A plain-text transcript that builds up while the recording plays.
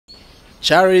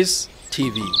Charis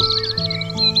TV.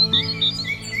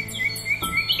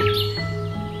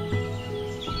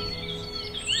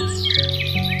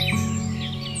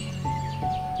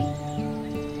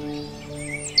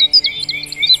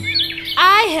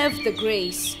 I have the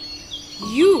grace.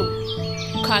 You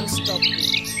can't stop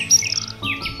me.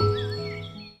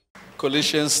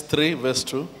 Colossians 3 verse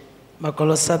 2.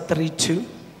 Makolosa 3:2.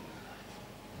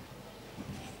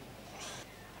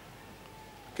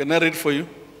 Can I read for you?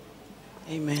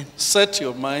 Amen. Set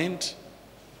your mind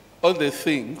on the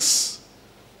things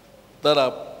that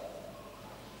are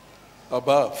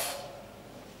above,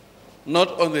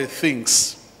 not on the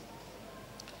things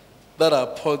that are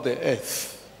upon the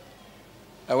earth.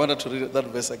 I wanted to read that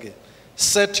verse again.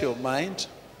 Set your mind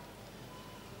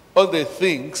on the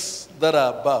things that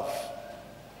are above,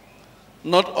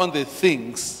 not on the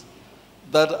things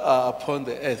that are upon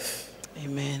the earth.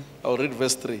 Amen. I'll read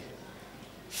verse 3.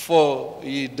 For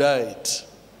ye died,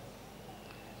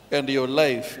 and your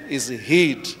life is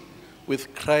hid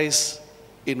with Christ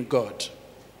in God.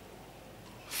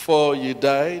 For ye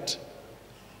died,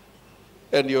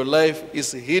 and your life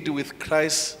is hid with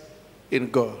Christ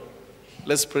in God.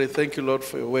 Let's pray. Thank you, Lord,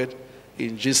 for your word.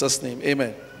 In Jesus' name,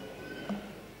 amen.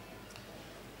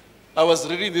 I was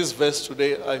reading this verse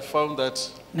today. I found that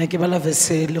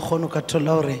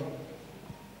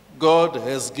God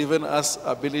has given us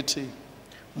ability.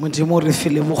 And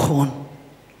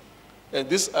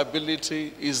this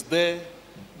ability is there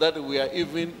that we are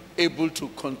even able to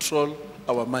control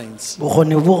our minds.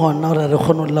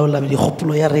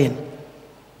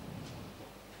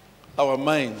 Our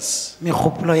minds.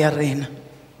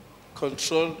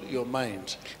 Control your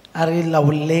mind.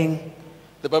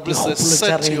 The Bible says,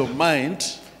 set your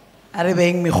mind,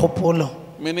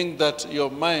 meaning that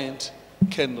your mind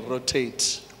can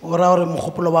rotate.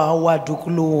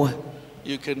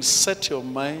 You can set your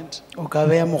mind to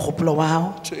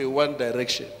a one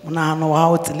direction, on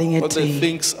the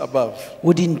things above.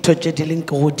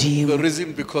 The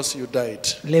reason because you died.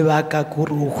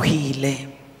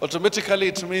 Automatically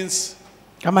it means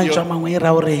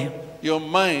your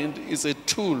mind is a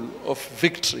tool of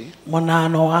victory, and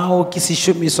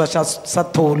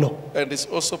it's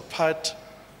also part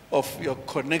of your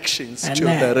connections to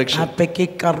your direction.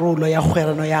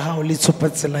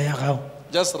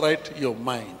 Just write your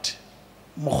mind.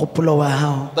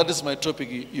 That is my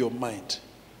topic, your mind.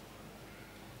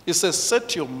 It says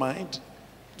set your mind.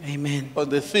 Amen. On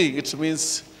the thing. It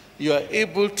means you are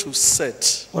able to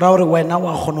set. You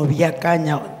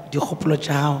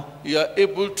are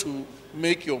able to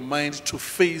make your mind to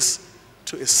face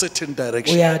to a certain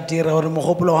direction.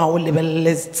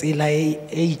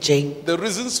 The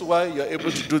reasons why you are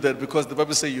able to do that, because the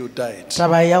Bible says you died.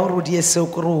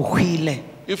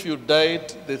 If you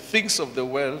died, the things of the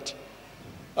world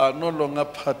are no longer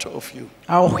part of you.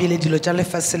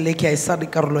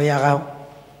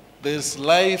 There's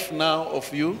life now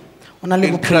of you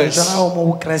in Christ.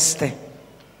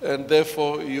 And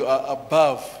therefore you are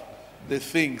above the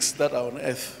things that are on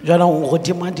earth.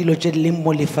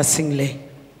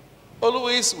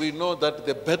 Always we know that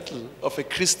the battle of a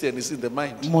Christian is in the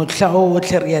mind.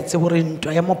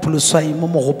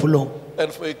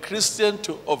 And for a Christian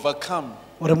to overcome,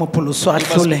 he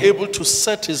must be able to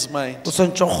set his mind on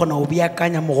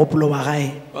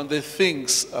the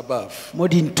things above.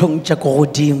 In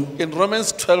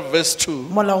Romans 12 verse 2,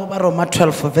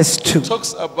 it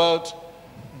talks about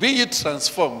be ye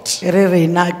transformed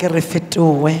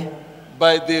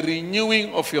by the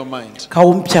renewing of your mind. Can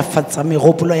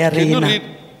you read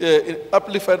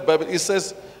Amplified Bible? It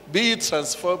says, be ye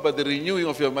transformed by the renewing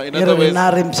of your mind. In other words,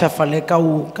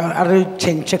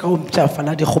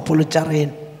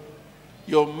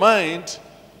 your mind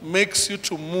makes you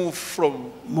to move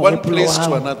from one place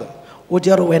to another. Can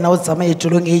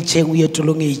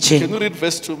you read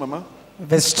verse 2, Mama?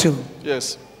 Verse 2.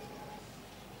 Yes.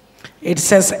 It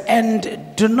says,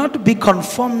 and do not be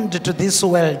conformed to this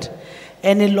world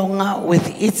any longer with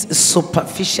its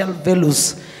superficial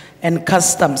values and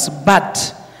customs,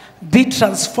 but be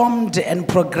transformed and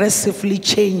progressively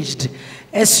changed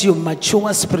as you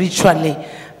mature spiritually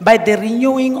by the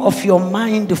renewing of your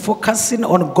mind, focusing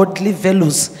on godly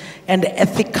values and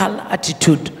ethical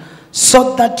attitude,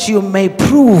 so that you may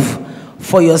prove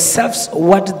for yourselves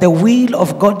what the will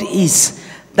of God is,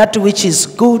 that which is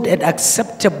good and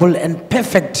acceptable and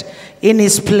perfect in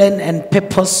his plan and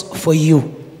purpose for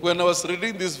you. When I was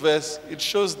reading this verse, it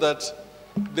shows that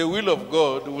the will of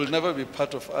God will never be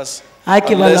part of us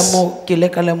unless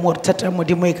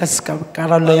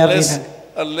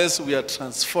we are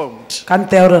transformed.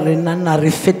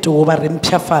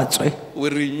 we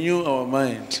renew our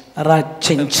mind. ra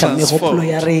tšhentšha megopolo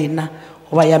ya rena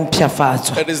goba ya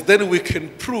mpšhafatswa And it's then we can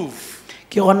prove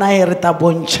ke gona e re ta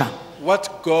bontšha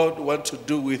what God wants to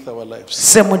do with our lives.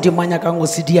 se modimo a nyakang go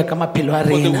se dia ka maphelo a For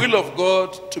the rena will of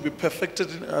God to be perfected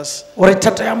in us, gore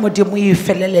thato ya modimo e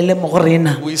felelele mo go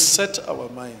rena we set our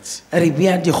minds re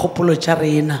bea dikgopolo tša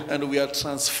rena and we are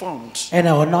transformed ene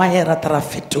gona wa e rata ra to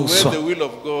where fetoswa the will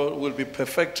of God will be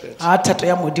perfected. a thato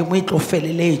ya modimo e tlo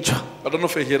feleletšwa I don't know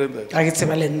if you're hearing that. ga ke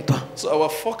tseba le ntwa So our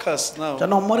focus now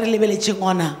jaanong mo re lebeletšeng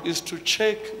ona is to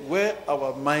check where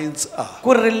our minds are.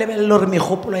 kore re lebelele gore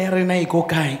megopolo ya rena e ko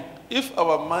kae If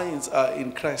our minds are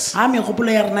in Christ, ga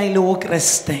megopolo ya rena e le o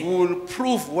kreste we will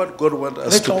prove what God wants re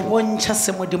us to tlo do. bontšha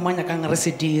se modimo a nyakang re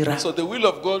se dira So the will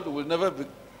of God will never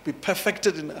be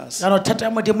perfected in us. jaanong thato ya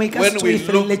modimo e ka When se tso we e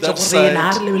look feleletše that go rena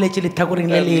ga side re lebeletše lethakoreng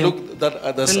le And lengwe look that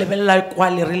other re side. lebelela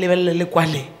kwale re lebelele le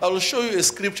kwale I will show you a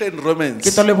scripture in ke Romans.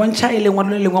 tlo le bontšha e lengwe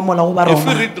le lengwe mola go ba If you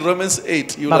roma read Romans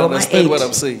 8, you will Baroma understand 8. what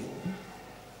I'm saying.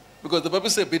 Because the Bible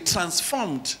says, be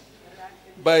transformed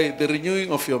by the renewing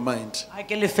of your mind. a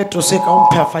ke le fetose ka go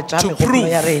mpheafatša To megopolo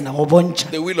ya prove. rena go bontšha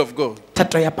The will of God.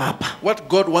 thato ya papa What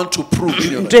God wants to prove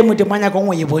in your life. nto e modimo a nyakang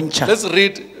go e bontšha Let's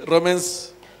read Romans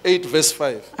 8, verse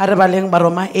 5. a re baleng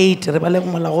baroma 8 re baleng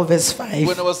mola go verse 5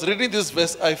 When I was reading this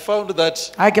verse, I found that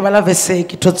a ke bala verse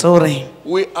ke thotse gore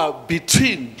we are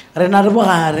between rena re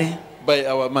bogare by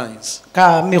our minds.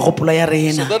 ka megopolo ya So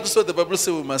rena that's what the Bible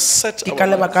says we must set ke our ka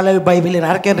minds. lebaka la baebeleng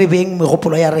ga re ke re beng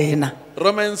megopolo ya rena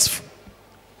Romans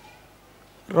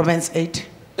 8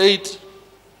 8,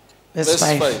 verse verse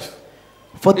 5 5.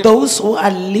 for those who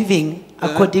are living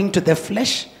according to the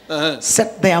flesh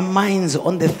set their minds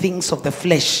on the things of the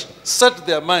flesh Set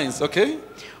their minds, okay?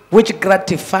 which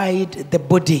gratified the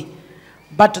body.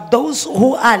 But those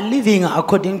who are living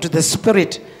according to the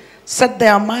Spirit set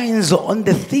their minds on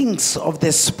the things of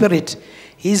the Spirit,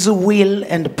 His will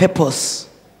and purpose.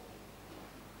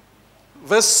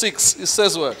 Verse 6, it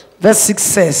says what? Verse 6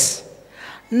 says,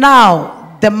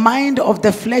 now the mind of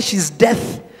the flesh is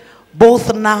death,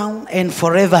 both now and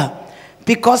forever,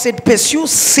 because it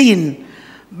pursues sin.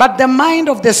 But the mind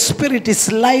of the Spirit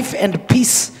is life and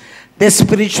peace, the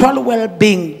spiritual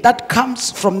well-being that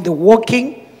comes from the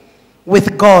walking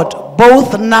with God,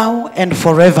 both now and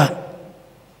forever.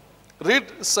 Read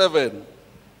 7.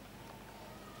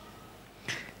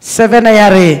 7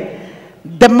 ayare.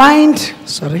 The mind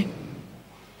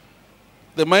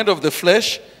of the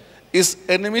flesh is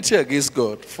enmity against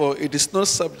God, for it is not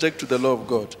subject to the law of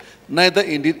God, neither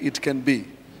indeed it can be.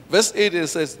 Verse 8 it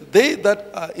says, they that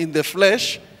are in the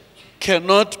flesh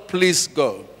cannot please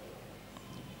God.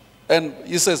 And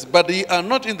he says, but ye are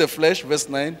not in the flesh, verse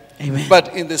 9, Amen.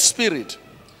 but in the Spirit.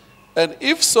 And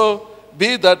if so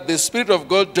be that the Spirit of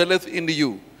God dwelleth in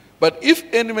you. But if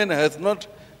any man hath not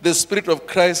the Spirit of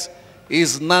Christ, he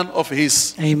is none of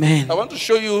his. Amen. I want to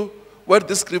show you what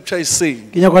this scripture is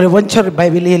saying. Ke nyaka le bontsha re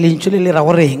Bible e lentšwe le le ra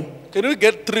go reng. Can we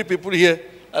get 3 people here?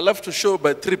 I love to show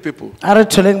by 3 people. A re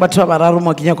tholeng batho ba bararo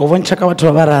mo ke nyaka go bontsha ka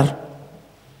batho ba bararo.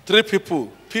 3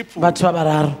 people. People. Batho ba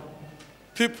bararo.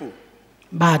 People.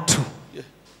 Batho. Yeah.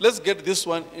 Let's get this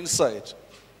one inside.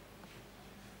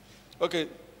 Okay,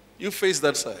 you face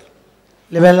that side.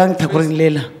 Lebelelang thakoreng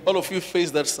lela. All of you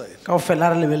face that side. Kaofela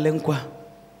re lebeleng kwa.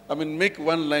 I mean, make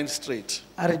one line straight.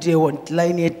 A re die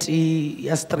line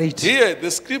ya straight. Here, the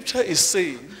scripture is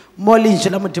saying, Mo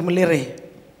lentšwe la modimo le re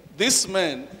this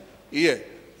man here,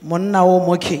 monna o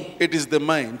moke it is the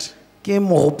mind. ke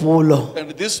mogopolo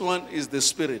And this one is the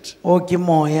spirit. o ke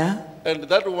moya And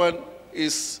that one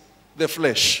is the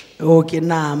flesh. o ke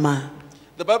nama.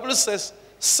 The Bible says,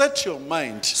 set your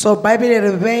mind. So Bible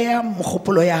re beya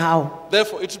mogopolo ya hao.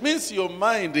 Therefore, it means your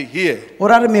mind here O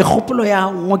ra re megopolo ya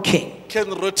hao moke can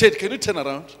rotate. Can you turn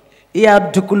around? ya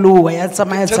dukuluwa ya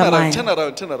tsamaya Turn around, tsamaya. turn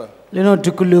around, turn around. Le no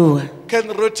dukuluwa. Can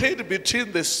rotate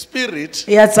between the spirit.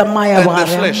 Ya tsamaya And the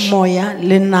bogare flesh. moya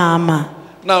le nama.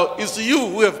 Now, it's you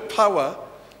who have power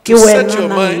Ke to set wena your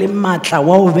nang le mind matla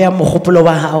wa o beya mogopolo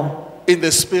wa hao in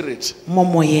the spirit. mo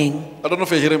moyeng. I don't know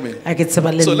if you're hearing me. A ke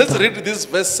tseba le So let's ntwa. read this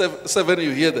verse 7,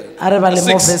 you hear that. A re bale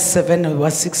mo 6, verse 7 wa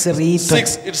 6 re itwa.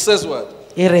 6, it says what?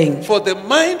 E reng For the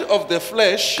mind of the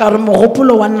flesh, ka re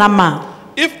mogopolo wa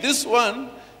nama if this one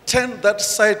turn that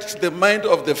side to the mind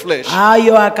of the flesh, a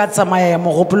yo a ka tsamaya ya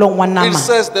mogopolong wa it nama.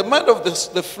 says the mind of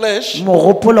the flesh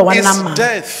Mogopolo wa is nama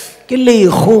death, ke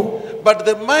lego, but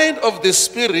the mind of the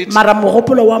spirit mara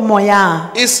mogopolo wa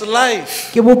moya is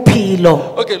life. ke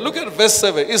bophelo. Okay, look at verse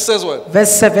 7. It says what?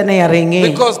 Verse 7 ya reng e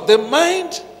Because the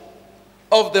mind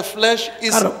of the flesh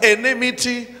is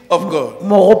enmity of God.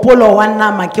 mogopolo wa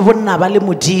nama ke bonna ba le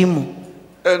modimo.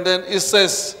 And then it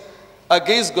says,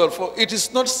 against God, for it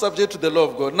is not subject to the law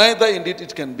of God, neither indeed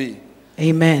it can be.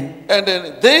 Amen. And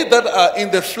then they that are in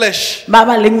the flesh Ba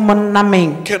ba leng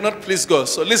monnameng cannot please God.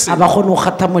 So listen, a ba kgone go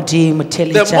kgatha Modimo the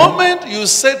theletša. moment you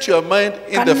set your mind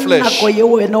in Ka the flesh, nako ye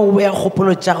wena o beya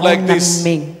kgopolo tša gago like this,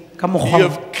 nameng ka you mokgwa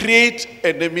have created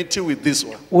enmity with this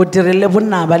one. o dirile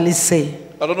bonaba le se.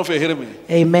 I don't know if you're hearing me.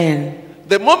 Amen.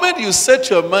 The moment you set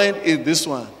your mind in this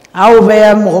one, Ha o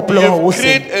beya you mogopolo wa have go se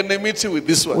created enmity with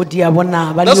this o one. dia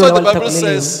bonaba le That's why wena the wa Bible letako le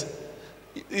lengwe. says,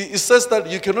 it says that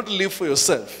you cannot live for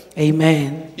yourself.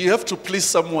 Amen. You have to please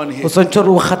someone O here. swantse gore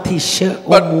o kgathiše o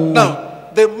But mongwe. now,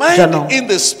 the mind Jaanong- in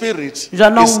the spirit is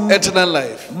Jaanong- eternal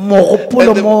life. Mogopolo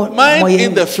And the mo mind moyeng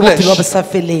in the ke bophelo bo bo flesh, sa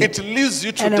feleng. it leads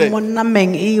you to Ene death.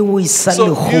 monnameng e o isa So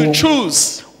you legong.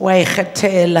 choose. Wa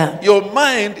ikgethela Your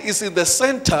mind is in the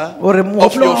center gore of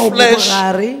mogopolo wa your gago flesh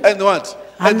bogare and what?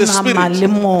 a And the nama le spirit.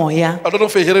 moya. I don't know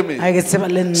if you're hearing me. A ke tseba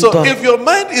le So ntwa. if your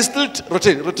mind is still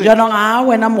rotating, Jaanong ha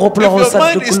wena mogopolo wa if go your sa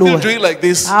mind is still dikolohe, doing like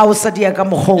this, ha o sa dia ka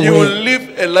mokgwa you o will live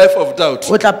a life of doubt.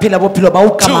 o tla phela bophelo ba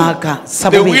o kamaka. Sa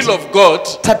Two, the will bobedi, of God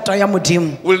thato ya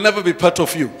Modimo will never be part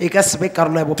of you. e ka se be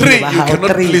karolo ya Three, bophelo ba you hao.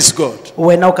 cannot Three, please God.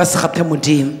 wena o ka se gathe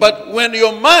Modimo. But when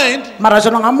your mind Mara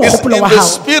jaanong ha is mogopolo in wa the hao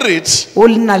spirit, o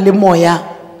nna le moya,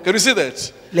 can you see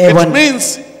that? Le It bona.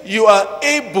 means you are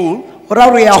able o ra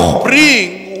gore ya to kgona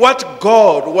bring what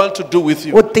God wants to do with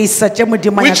you. o tiisa tše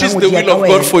Modimo a Which is nyakang go the dia will ka of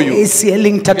God for you. wena e se e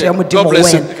leng thato ya Okay, Modimo God go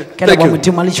bless you. wena. Okay, Ke thank leboha you.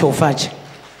 Modimo a le tšhofatše.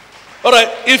 All right,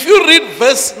 if you read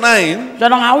verse 9,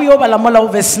 Jaanong ha o yo bala mola go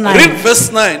verse 9, read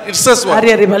verse 9, it says a what?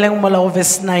 re re baleng mola go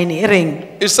verse 9 e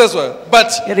reng It says what?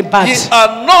 But But- ye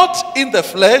are not in the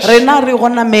flesh, rena re go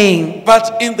nameng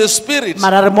but in the spirit.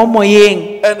 mara re mo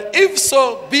moyeng. And if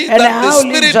so be And that the how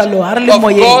le spirit jalo, ha re le of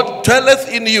moyeng. God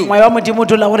dwelleth in you. Moya wa Modimo o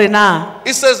dula go rena.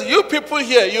 It says, you people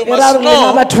here, you E ra must re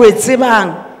lena know batho e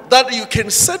tsebang that you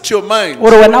can set your mind.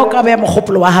 gore wena o ka beya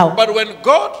mogopolo wa hao. But when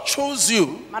God chose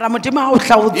you, Mara Modimo a o He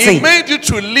hlaotse made you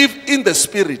to live in the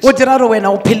spirit. o dira gore wena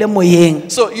o phele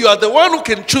moyeng. So you are the one who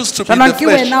can choose to be in the Jaanong ke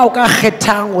flesh. wena o ka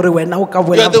kgethang gore wena o ka You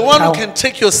are boela the one who bothao. can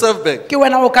take yourself back. Ke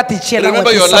wena o ka te tšeela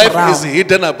Remember, ngwete your sa life morao. is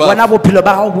hidden above. Wena bophelo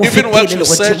ba gago bo Even what fetile you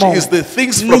search legodimong. is the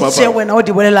things Le from tše above. wena o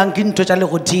di bolelang ke ntho tša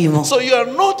legodimo. So you are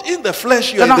not in the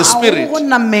flesh, you are in Jaanong the ha o spirit. go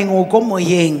nameng o ko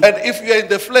moyeng. And if you are in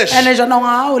the flesh, Ene jaanong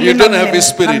ha o le you don't have nameng- His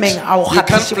spirit. nameng a o You can't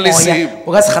kgathiše please moya, Him.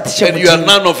 o ka se kgathiše And you are Modimo.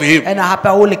 none of Him. Ene gape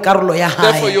ha o le karolo ya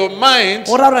Therefore, hae. your mind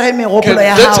O ra gore ge megopolo can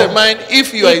ya hao determine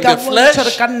if you are e in ka the bontsha gore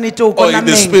flesh ka nnete o ko or in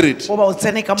the nameng, spirit. o ba o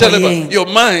tsene ka Tell them, moyeng. your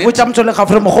mind Botša motho le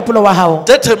gafore mogopolo wa hao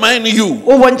determine you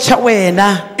o bontšha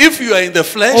wena if you are in the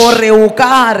flesh, gore o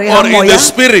ka re or ga in moya the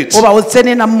spirit. o ba o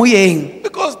tsene na moyeng.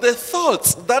 because the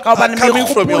thoughts that Ka are gobane coming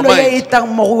from your megopolo ye e mind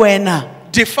tang mo go wena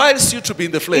defiles you to be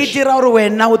in the e flesh. dira gore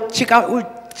wena o And you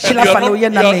are, tšhilafale o ye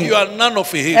not, you nameng. are none of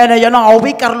Him. Ene jaanong ga o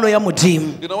be karolo ya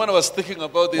Modimo. You know, when I was thinking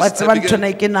about this, Wa tseba ntho I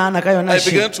na ke naana ka yona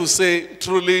she. began to say,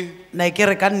 truly, Na ke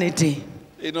re ka nnete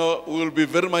you know, we will be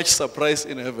very much surprised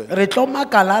in heaven. re tlo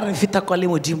makala re feta kwa le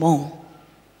Modimong.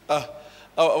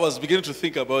 I was beginning to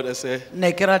think about it, I say,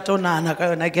 Ne ke rata o naana ka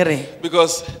yona ke re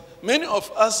because many of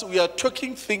us, we are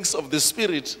talking things of the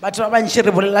Spirit, batho ba bantši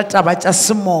re bolela taba tša and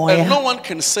semoya. no one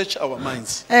can search our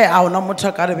minds. A ona motho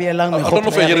a ka re beelang I don't know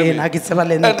if megopolo you're ya hearing me. rena, ke tseba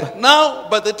le ntwa. And now,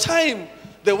 by the time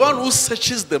the one who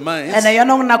searches the minds Ene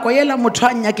yaanong nako ela motho a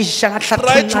nyakišišang a try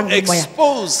to tlhatlholang moya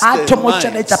expose a the thomo minds,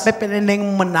 tšweletša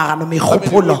pepeleneng monagano I mean, it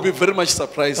megopolo will be very much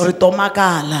surprising. re to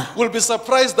makala We'll be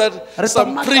surprised that re to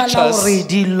some makala preachers gore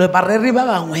dilo bareri ba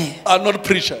bangwe are not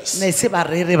preachers. ne se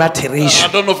bareri ba I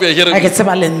therešo don't know if you're hearing a ke me.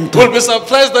 tseba le ntwa. We'll be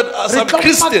surprised that Re some tlo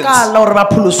Christians, makala gore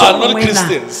bapholoso are not bangwena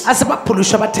Christians. a se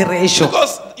bapholoso ba therešo.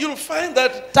 because you'll find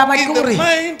that Taba in ke the gore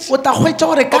mind, o ta hwetša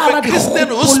gore ka of a gara Christian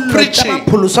who's dikgopolo tša preaching,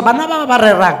 bapholoso bana ba ba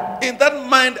rerang in that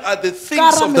mind are the ka things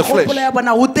gara of the flesh. megopolo ya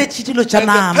bona o tetše dilo tša And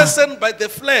the nama person by the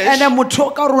flesh ene motho o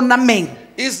ka gore o nameng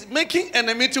is making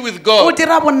enmity with o God.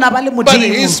 dira bonna ba le But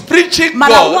he's Modimo preaching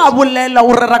mara o a God. bolela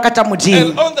o rera ka tša And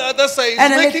Modimo on the other side,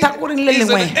 And le he's, takoreng le he's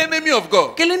an lengwe. enemy of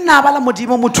God. ke le naba la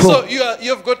Modimo motho So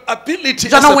you've got ability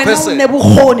as jaanong a wena o person. ne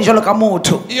bokgoni jalo ka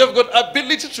motho You've got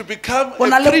ability to become o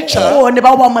na a le preacher bokgoni ba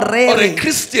o ba or a morere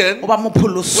Christian, o ba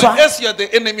mopholoswa whereas you are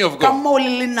the enemy of ka God. moo le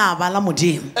lenaba la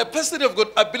Modimo A person have got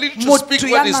ability to motho speak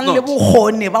ya what is nang le not.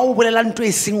 bokgoni ba o bolela ntho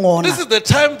e seng ona This is the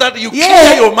time that you Ye,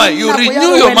 clear your mind, you nako ya renew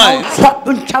gore your wena mind,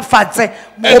 o ntšhafatse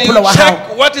and you mogopolo wa check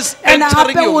gago what is ene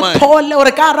entering gape your o mind. thole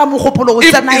gore ka gara mogopolo o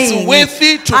If tsena it's eng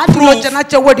worthy to a prove that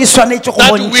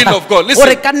will of God.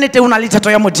 Listen.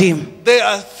 There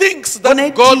are things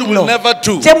that God will never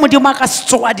do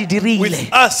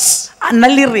with us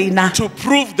to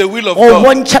prove the will of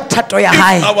God.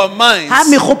 If our minds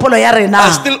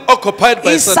are still occupied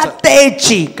by Satan.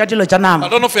 I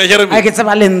don't know if you're hearing me.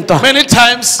 Many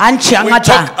times we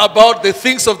talk about the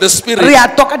things of the Spirit, but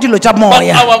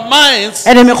our minds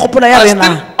are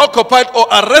still occupied or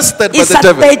arrested by the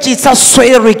devil.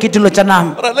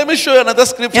 Right, let me show you another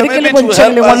scripture maybe to help us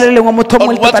on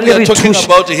what we are talking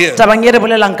about here.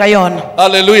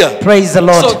 Hallelujah. Praise the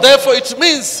Lord. So therefore it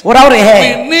means we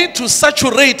need to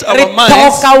saturate our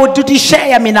minds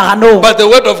by the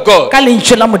word of God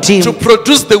to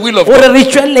produce the will of God.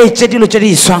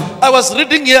 I was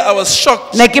reading here, I was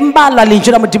shocked. In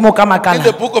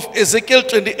the book of Ezekiel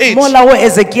 28,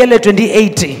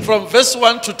 from verse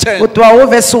 1 to 10, you can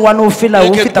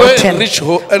go and reach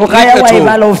home and read at home.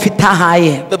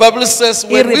 The Bible says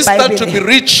when we start to be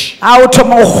rich,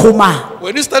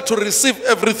 when you start to receive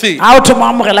everything,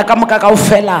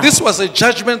 this was a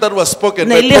judgment that was spoken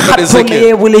by Prophet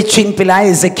Ezekiel.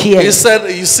 He said,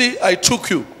 you see, I took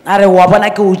you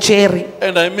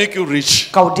and I make you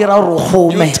rich. You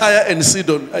Tyre and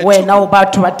Sidon, I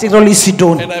took you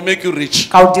and I make you rich.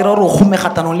 But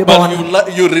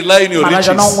you rely on your riches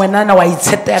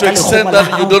to extend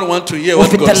that you don't want to hear what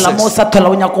God says.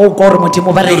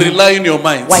 You rely on your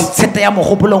minds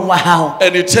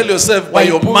and you tell yourself by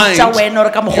your mind you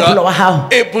are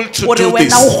able to do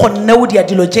this.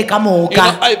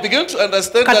 I began to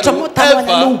understand that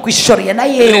whoever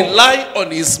rely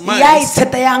on his mind,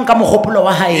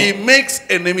 he makes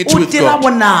enmity with God.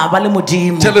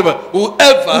 Tell him,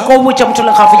 whoever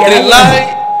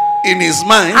rely in his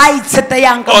mind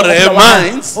or her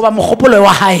minds,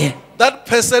 that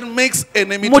person makes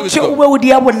enmity with God.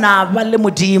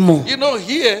 You know,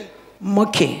 here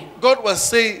God was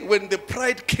saying when the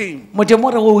pride came,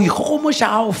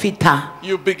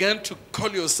 you began to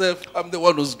call yourself, I'm the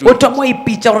one who's doing it.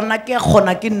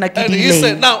 And he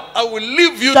said, now I will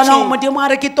leave you to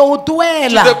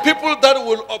the people that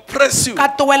will oppress you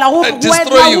and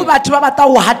destroy you. And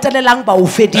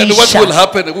what will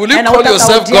happen? Will you call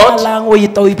yourself God? I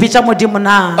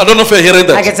don't know if you're hearing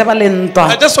that.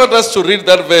 I just want us to read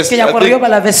that verse. I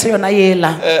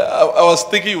was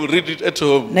thinking you would read it at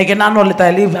home. Can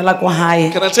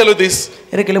I tell you this?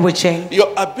 Your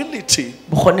ability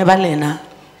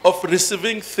of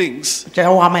receiving things can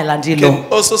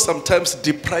also sometimes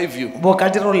deprive you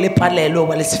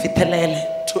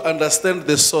to understand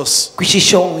the source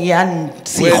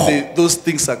where those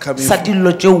things are coming from.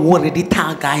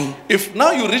 If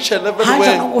now you reach a level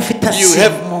where you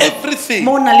have everything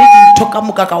and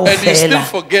you still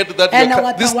forget that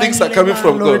these things are coming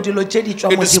from God,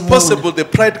 it is possible the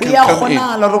pride can come in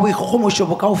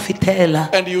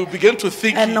and you begin to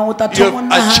think you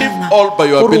have achieved all by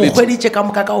your ability,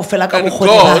 and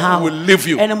God will leave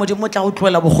you and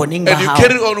you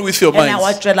carry on with your minds.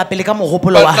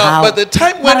 But now, by the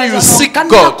time when you seek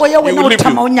God, He will leave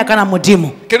you.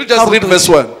 Can you just read verse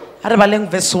 1?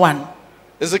 Verse 1.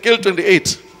 Ezekiel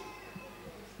 28.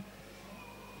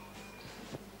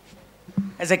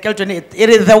 Ezekiel 28. It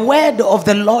is the word of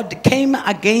the Lord came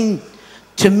again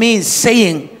to me,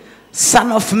 saying,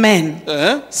 Son of man,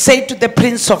 say to the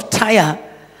prince of Tyre,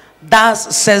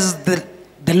 thus says the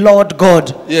Lord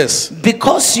God. Yes.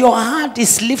 Because your heart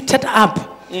is lifted up,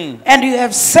 and you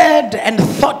have said and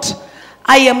thought,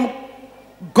 I am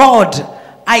God,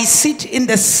 I sit in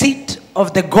the seat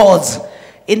of the gods,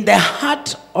 in the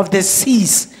heart of the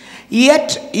seas.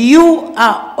 Yet you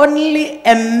are only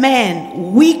a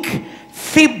man, weak,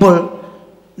 feeble,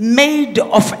 made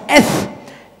of earth,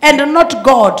 and not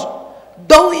God,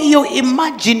 though you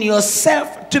imagine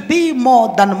yourself to be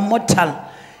more than mortal,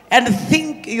 and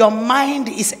think your mind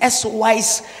is as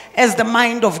wise as the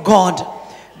mind of God.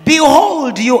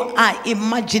 Behold, you are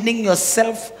imagining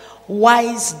yourself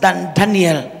wise than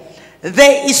Daniel.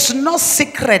 There is no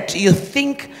secret you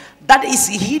think that is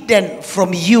hidden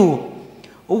from you.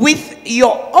 With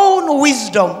your own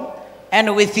wisdom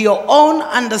and with your own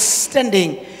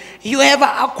understanding, you have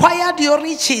acquired your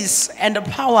riches and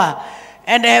power,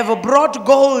 and have brought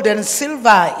gold and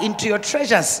silver into your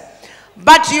treasures.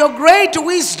 But your great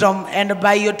wisdom and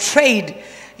by your trade,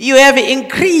 you have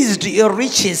increased your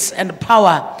riches and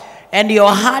power, and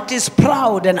your heart is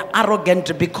proud and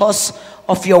arrogant because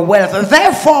of your wealth.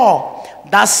 Therefore,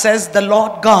 thus says the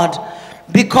Lord God,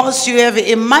 because you have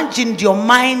imagined your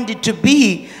mind to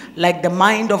be like the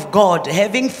mind of God,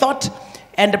 having thought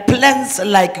and plans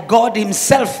like God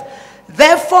himself,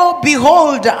 therefore,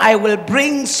 behold, I will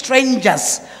bring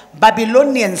strangers,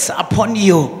 Babylonians, upon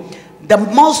you. the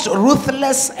most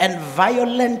ruthless and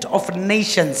violent of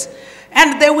nations.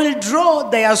 And they will draw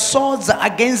their swords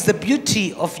against the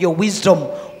beauty of your wisdom,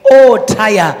 O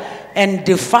Tyre, and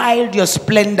defile your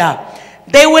splendor.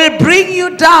 They will bring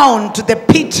you down to the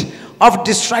pit of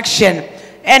destruction,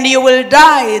 and you will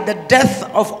die the death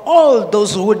of all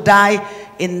those who die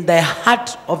in the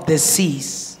heart of the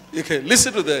seas. Okay,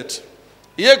 listen to that.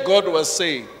 Here God was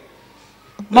saying,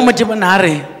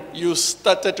 you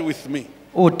started with me.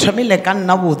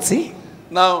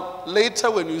 Now,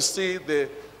 later when you see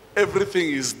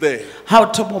everything is there,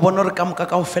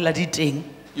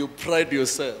 you pride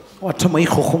yourself.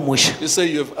 You say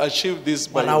you have achieved this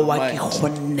by your mind.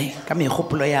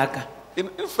 In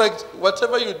fact,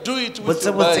 whatever you do it with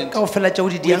your mind,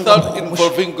 without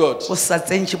involving God.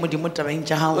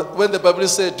 When the Bible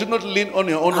says, do not lean on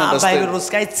your own understanding.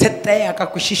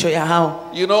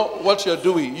 You know what you are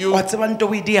doing? You are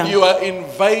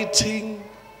inviting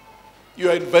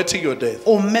your death.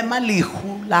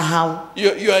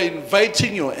 You are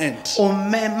inviting your end.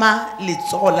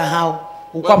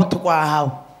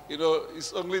 You know,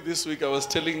 it's only this week I was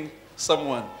telling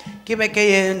someone. I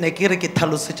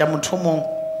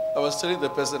was telling the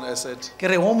person, I said,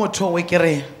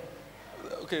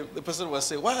 okay, the person was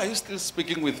saying, why are you still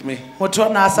speaking with me?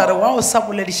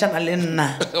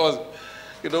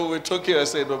 You know, we're talking, I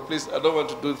said, no, please, I don't want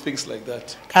to do things like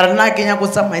that.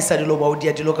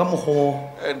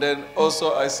 And then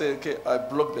also I say, okay, I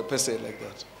block the person like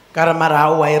that.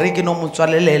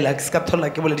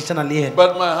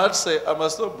 But my heart says I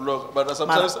must not block, but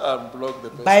sometimes I block the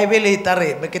person.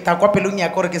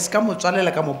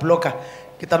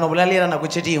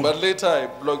 But later I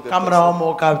block the person.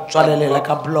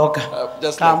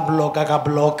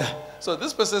 So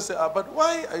this person said, but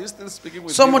why are you still speaking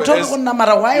with me?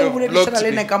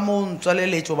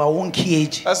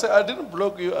 I said, I didn't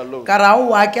block you alone.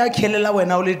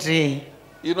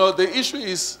 You know, the issue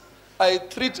is, I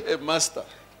treat a master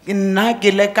the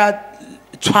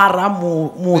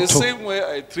same way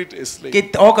I treat a slave.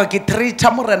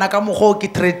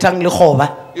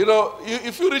 You know,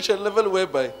 if you reach a level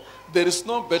whereby there is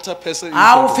no better person in God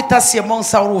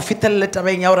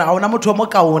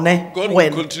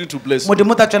will continue to bless you.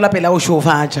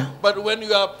 But when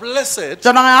you are blessed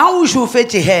and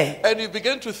you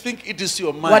begin to think it is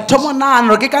your mind,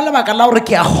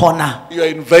 you are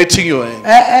inviting your end.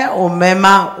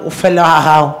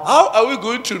 How are we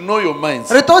going to know your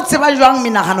minds? It's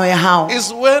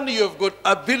when you have got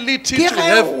ability to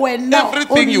have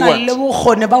everything you want. It's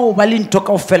when you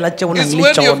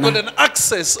have got an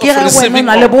access of receiving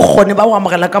all.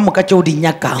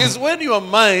 It's when your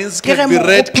minds can be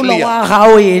read clear. I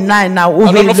don't know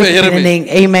if you're hearing me.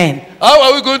 Amen. How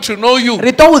are we going to know you?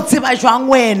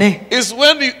 It's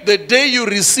when the day you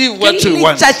receive what you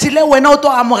want. We're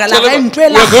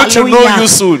going to know you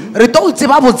soon.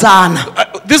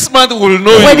 This month will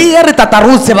know you.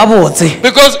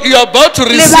 Because you are about to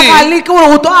receive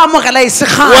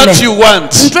what you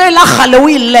want.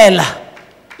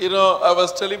 You know, I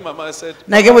was telling Mama, I said,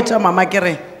 I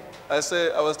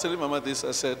was telling Mama this,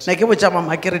 I said,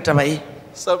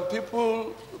 some people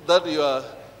that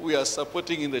we are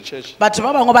supporting in the church,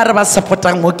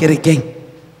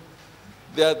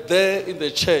 they are there in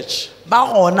the church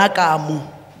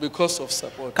because of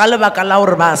support. I was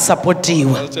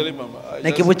telling Mama,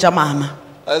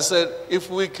 I said,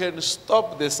 if we can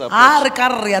stop the support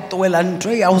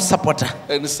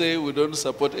and say we don't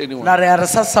support anyone,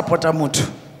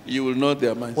 you will know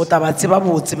their minds.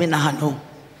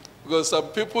 Because some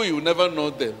people, you will never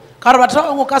know them.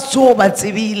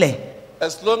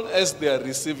 As long as they are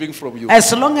receiving from you. But by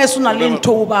the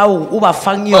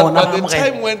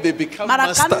time when they become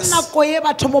masters,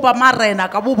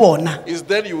 is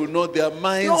then you will know their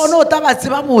minds. They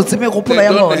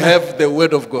don't have the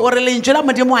word of God.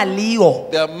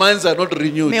 Their minds are not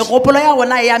renewed. The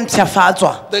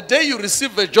day you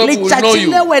receive a job, we will know you.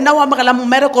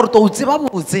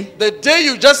 The day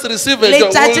you just receive a job,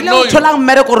 we will know you. That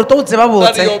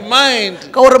your mind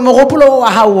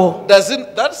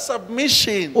doesn't, that submission,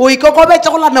 that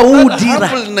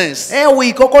humbleness, that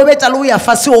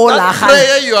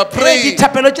prayer you are praying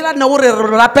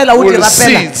will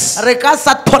cease.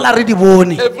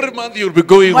 Every month you'll be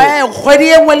going home.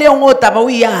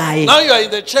 Now you are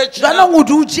in the church. Your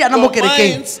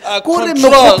minds are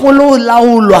controlled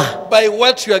by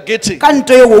what you are getting.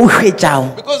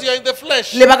 Because you are in the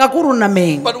flesh.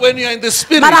 But when you are in the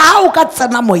spirit, I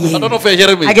don't know if you're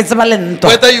hearing me.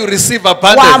 Whether you receive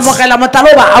abundance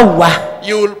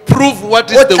you will prove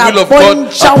what is the will of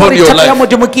God upon your life. I don't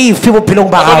know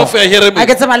if you are hearing me. I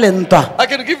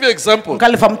can give you an example.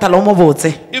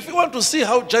 If you want to see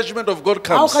how judgment of God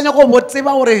comes, God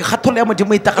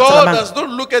does not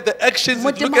look at the actions,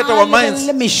 He look at our minds.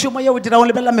 The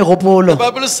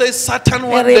Bible says Satan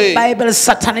one day,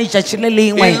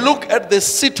 he look at the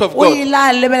seat of God and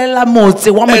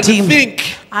think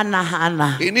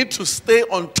he needs to stay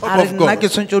on top of God.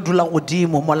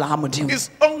 It's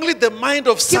only the mind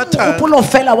of Satan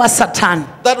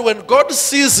that when God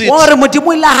sees it,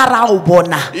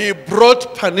 He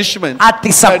brought punishment and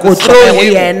threw him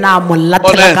on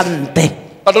earth.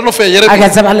 I don't know if you're hearing me.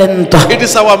 It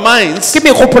is our minds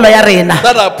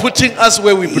that are putting us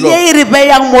where we belong.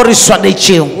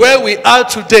 Where we are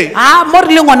today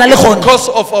because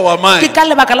of our mind.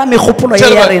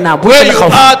 Where you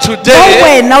are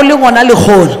today,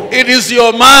 it is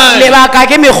your mind.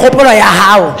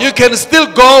 You can still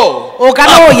go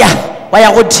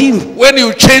when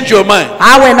you change your mind. In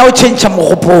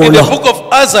the book of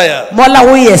Isaiah,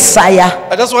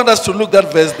 I just want us to look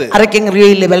that verse there.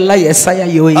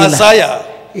 Isaiah.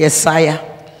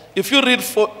 If you read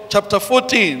chapter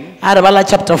 14, from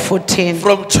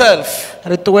 12,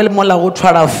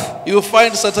 you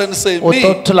find Satan saying,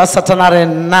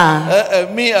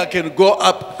 me, I can go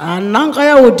up. I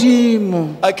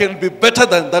can be better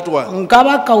than that one.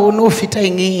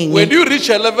 When you reach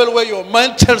a level where your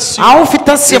mind tells you you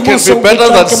can be better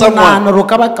than someone,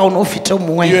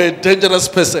 you're a dangerous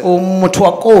person.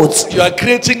 You are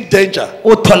creating danger.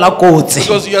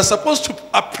 Because you are supposed to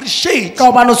appreciate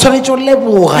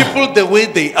people the way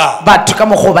they are. I don't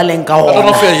know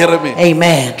if you're hearing me.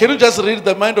 Amen. Can you just read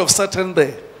the mind of Satan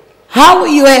there? How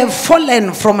you have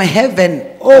fallen from heaven,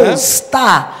 O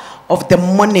star of the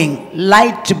morning,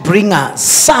 light bringer,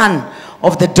 son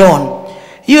of the dawn.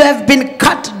 You have been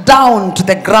cut down to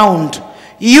the ground,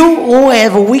 you who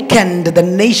have weakened the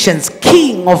nations,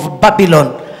 king of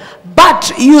Babylon.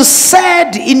 But you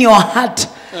said in your heart,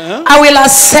 I will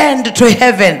ascend to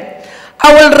heaven.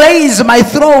 I will raise my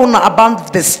throne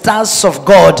above the stars of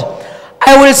God.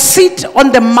 I will sit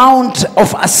on the mount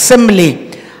of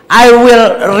assembly. I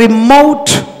will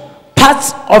remote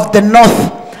parts of the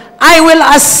north. I will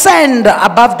ascend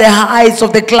above the heights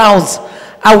of the clouds.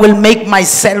 I will make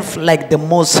myself like the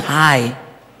Most High.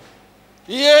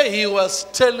 Here he was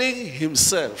telling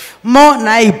himself,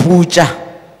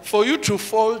 for you to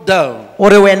fall down,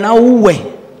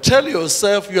 tell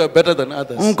yourself you are better than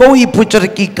others.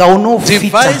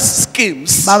 Devise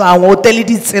schemes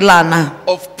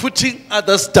of putting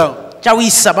others down.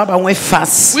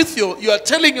 With you are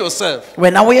telling yourself,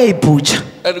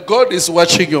 and God is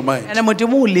watching your mind. I don't know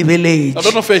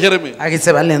if you're hearing me.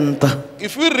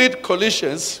 If we read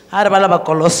Colossians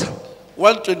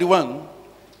 1:21.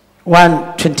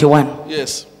 1:21.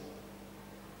 Yes.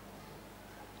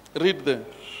 Read there.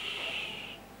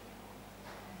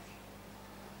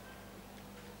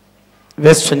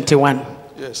 Verse 21.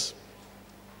 Yes.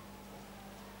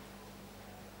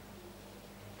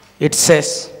 It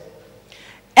says,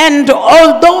 and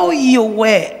although you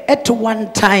were at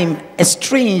one time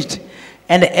estranged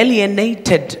and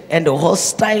alienated and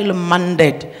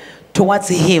hostile-minded towards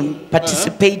him,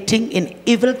 participating in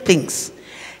evil things,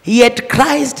 yet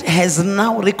Christ has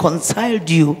now reconciled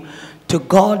you to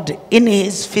God in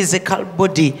his physical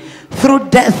body through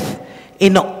death,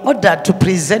 in order to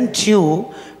present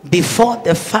you before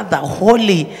the Father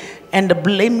holy and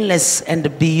blameless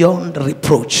and beyond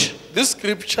reproach. This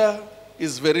scripture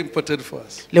is very important for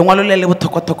us.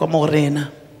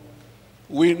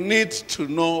 We need to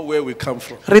know where we come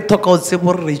from. You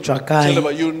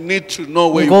need to know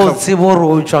where you come from.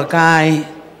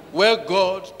 Where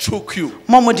God took you,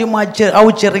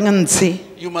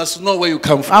 you must know where you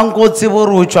come from.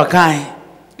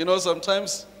 You know,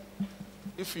 sometimes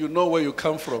if you know where you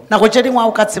come from,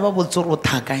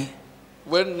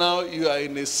 when now you are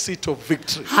in a seat of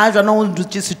victory,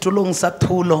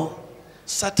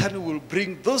 Satan will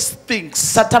bring those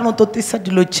things that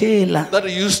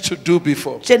he used to do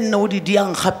before. This is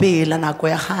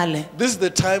the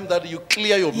time that you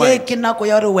clear your mind. This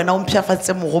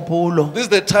is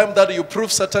the time that you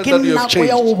prove Satan that you have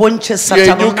changed. You are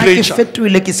a new creature.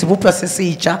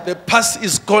 The past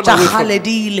is gone away from you.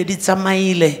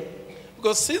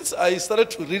 Because since I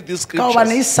started to read these scriptures,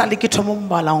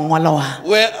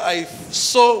 where I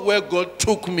saw where God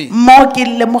took me,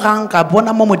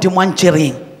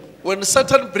 when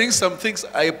Satan brings some things,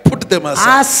 I put them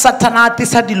aside.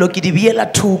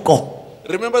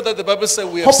 Remember that the Bible said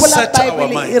we have Hopola set our Bible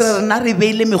e minds re rena re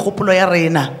beile megopolo ya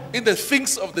rena in the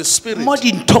things of the Spirit mo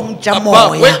dinthong tša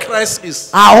above where moya Christ is.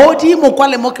 a godimo kwa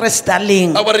le mo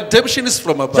kristaleng Our redemption is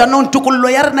from above. jaanong tokololo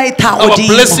ya rena e tha Our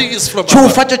godimo blessing is from above.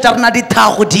 tšhofatšo tša rena di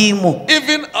tha godimo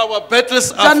Even our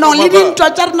battles are jaanong from le above. dintwa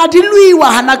tša rena di lwiwa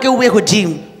gana ke o be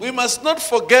godimo We must not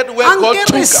forget where God anke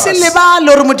took re us. se lebale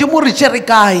gore modimo re tšere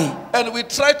kae And we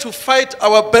try to fight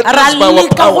our ra battles by our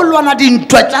leka go power. lwana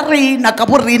dintwa tša rena ka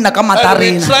borena ka mata And we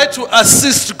rena try to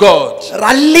assist God.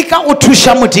 ra leka go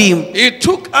thuša modimo He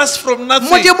took us from nothing.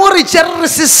 modimo re tšere re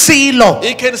se selo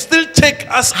He can still take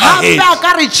us gape ahead. a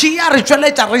ka re tšea re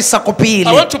tšweletša re isa ko I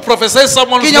pele want to prophesy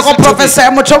someone ke who's nyako listening to me. professor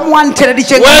ya motho o mongwe a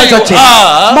ntheleditšeng Where you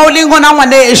are, mo o leng gona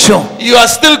ngwane ešo You are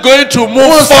still going to move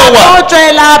o sa forward. tlo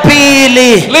tšwela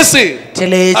pele Listen, I'm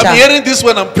theletša hearing this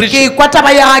when I'm ke preaching. kwa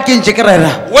taba ya ga ke ntše ke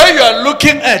rera Where you are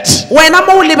looking at wena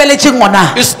mo o lebeletšeng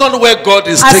gona is not where God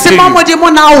is a se taking mo you.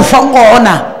 modimo na o fang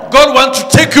gona God wants to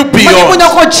take you modimo beyond.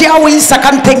 nyako o tšea o isa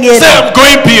ka ntheng Say, ela I'm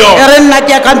going e beyond. re nna ke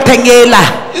ya ka ntheng ela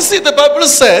You see, the Bible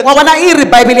said wa bona e re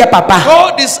baebele ya papa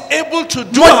God is able to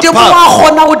do modimo wa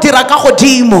above, kgona go dira ka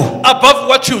godimo above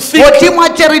what you think. godimo a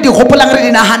tšere di gopolang re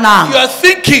di naganang You are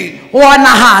thinking o a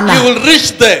nagana you will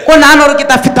reach there. o nagana gore ke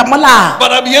ta feta mola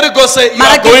But I'm hearing God say, you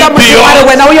mara are ke tla going modimo a re beyond.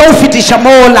 wena o ye o fetiša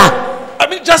mola I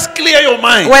mean, just clear your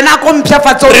mind. wena ko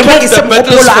mpšhafatse o Remove tlhake se the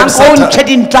battles mogopolo from a ko o Satan. ntšhe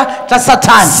dintwa tša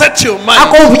sathane Set your a mind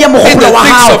ko o buye in mogopolo the wa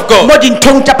things gago of God. mo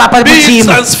dinthong tša papa Be modimo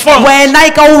transformed wena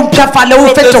e ka o mpšhafale o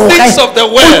from the fetoge things of the o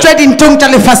world. tšwe dinthong tša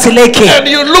lefase leke And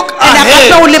you look ene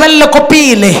gape o ahead lebelele ko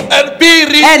pele and be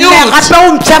ene renewed. gape o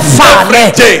mpšhafale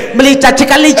every day. letšatši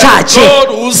ka And letšatši God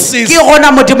who sees ke gona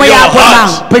modimo your ya bonang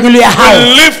heart penyelo ya gago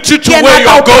will lift you to ke where ena you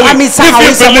ka are o going. pagamisa If ga o you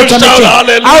isa mo believe, shout tšwanetšeng a o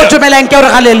hallelujah. dumelang ke gore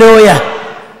halleluja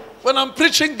When I'm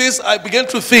preaching this, I begin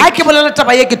to ga think ke bolela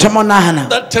taba ye ke thoma o nagana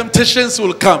that temptations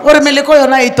will come. gore meleko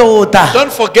yona e tota Don't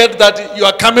forget that you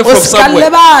are coming o from se ka somewhere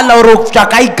lebala gore o tswa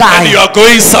and you kae-kae are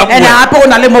going ene somewhere. gape o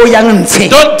na le mo o yang ntshe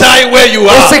Don't die where you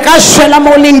o se are. ka šwela mo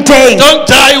o leng teng Don't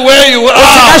die where you o se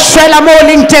ka are. šwela mo o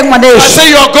leng teng I ngwaneso say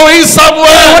you are going o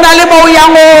somewhere. na le mo o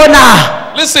yang ona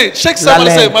Listen, shake someone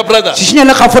and say, my brother, šišinyo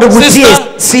le gafore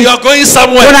sister, you are going o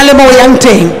somewhere. na le mo o yang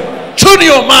teng Tune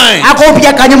your mind a ko o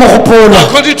beakanye mogopolo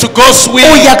according to God's o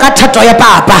will. ya ka thato ya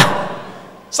papa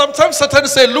Sometimes Satan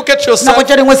say, look at nako yourself.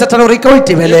 tša dingwe satana gore e ka o You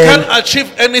itebelela can't achieve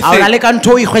a o na anything. le ka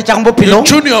ntho o ikgwetsang You bophelong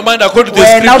tune your mind according to the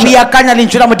wena o scripture. beakanya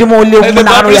lentšu la modimo o le And the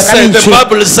monagano Bible ya ka says- the lentšu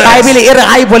Bible says, baebele e re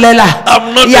ga e bolela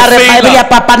I'm not ya a re failure. baebele ya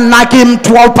papa nna ke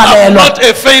motho wa o I'm palelwa not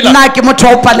a failure. nna ke motho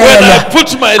wa o When palelwa I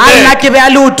put my a nna leg, ke beya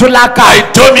leoto la ka I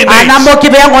dominate. ana mo ke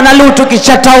beya ngona leoto ke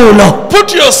tša taolo put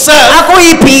yourself a ko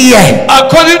ipeye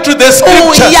according to the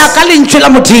o ya ka scriptures, lentšu la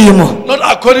modimo not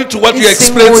according to what you e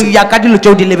seng o experience, ya ka dilo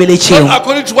tšeo di lebeletšego not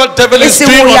according to what devil e is seng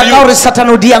doing o ya ka on gore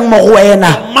satana o diang mo go wena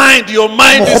you. Your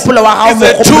mind is mogopolo wa gago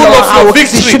a tool mogopolo wa of gago your ke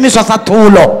victory. sešomišwa sa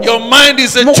tholo Your mind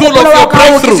is a tool of mogopolo wa your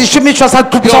gago ke breakthrough, sešomišwa sa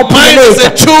Your go mind is a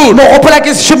phomoletša tool mogopolo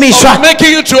ke sešomišwa of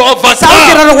making you to sa o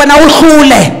dira overcome gore wena o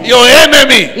hlole your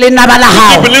enemy. lenaba la You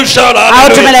gago believe, shout a o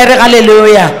hallelujah. tumela e re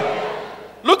halleluja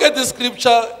Look at the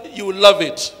scripture, you will love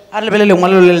it. a lebele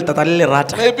lengwalo le letata le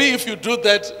lerata Maybe if you do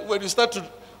that, when you start to,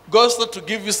 God start to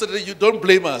give you something, you don't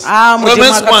blame us. Modimo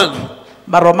Romans a ka- 1,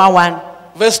 baroma 1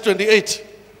 verse 28.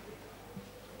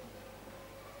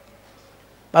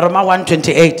 baroma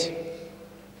 1:28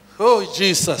 Oh,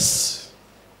 Jesus.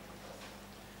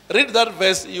 Read that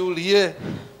verse, you will hear.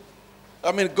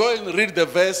 I mean, go and read the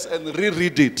verse and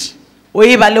reread it. o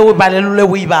ibale o ibalelole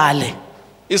o ibale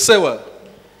It say what?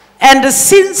 and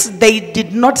since they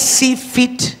did not see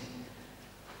fit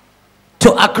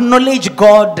to acknowledge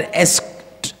God as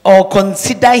or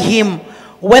consider him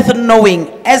worth knowing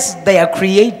as their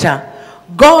creator,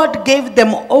 God gave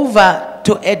them over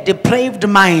to a depraved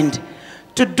mind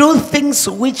to do things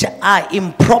which are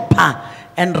improper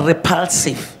and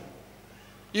repulsive.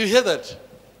 You hear that?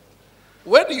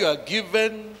 When you are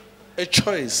given a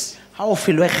choice Ha o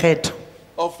filwe kgetho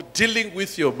of dealing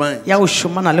with your mind, ya o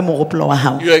šomana le mogopolo wa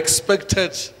gago you are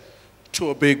expected to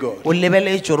obey God. o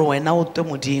lebeletše gore wena o twe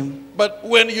modimo But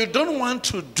when you don't want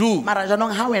to do, mara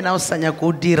jaanong ga wena o sa nyako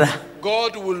o dira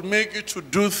God will make you to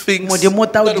do things modimo o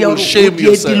ta o that dia will gore o shame die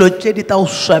dilo yourself. tše di ta o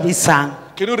swabisang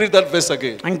Can you read that verse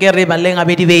again? anke re baleng a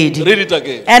bedibedi. Read it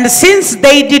again. And since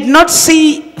they did not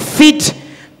see fit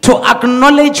to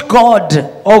acknowledge God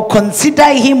or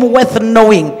consider him worth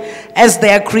knowing as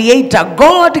their creator,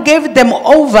 God gave them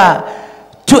over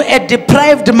to a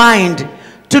depraved mind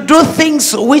to do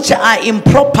things which are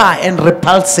improper and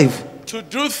repulsive. To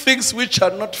do things which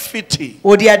are not fitting.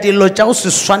 O dia dilo tša o se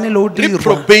swanele o dirwa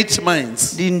Reprobate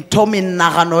minds. dintho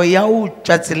menagano ya o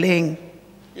tšwa tseleng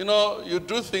You know, you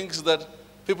do things that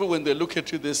People, when they look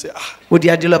at you, they say, ah, o di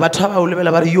adilo batho ba o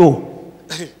lebela ba re yo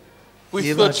we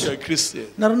Yeah, thought but- you're a Christian.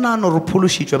 na re nano re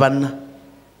phološitšwe banna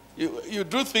You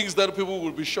do things that people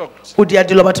will be shocked. o di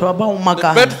adilo batho ba ba o The bad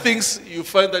makana things, you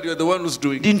find that you're the one who's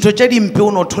doing. dintho tše dimpe o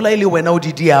no thola e le wena o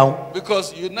di diago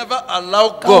Because you never allow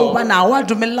ka God gobana ga wa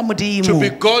dumelela to modimo be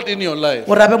God in your life.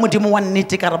 o rabe modimo wa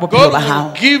nnete ka ra bophelo ba God gago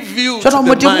will give you to jona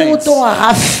the modimo o minds. to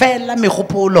ga fela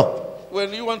megopolo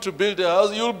When you want to build a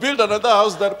house, you'll build another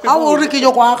house that ga people o re will, ke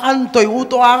jo go aga ntoi o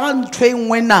to aga ntho e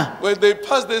nngwe na when they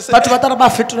pass, they say, batho ba tara ba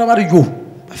fetola ba re yo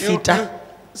ba you, feta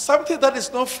something that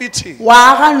is not fitting. wa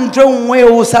aga ntho e nngwe e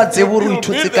o sa tsebe You ore o build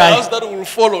ithotse a house kae that will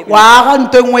fall on wa you. aga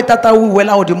ntho e nngwe tata o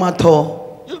wela godimo a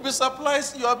thogo You'll be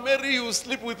surprised you are married, you will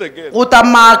sleep with again. o ta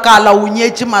makala o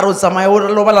nyetse mare o tsamaya o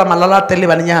lobala malalatele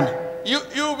banenyana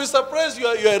You'll be surprised you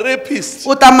are a rapist.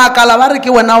 o ta makala ba re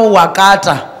ke wena o wa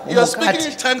kata o You are mo speaking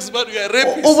in kate. tongues, but you are a o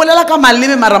rapist. bolela ka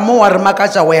maleme mara mo wa re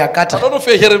makatša o ya I kata don't know if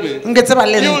you hear me. nke tseba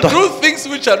le You ntwa do things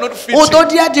which are not o fitting. to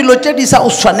dia dilo tše di sa o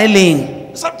swaneleng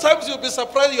Sometimes you'll be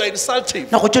surprised you are insulting.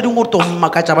 nako tše dingwe o to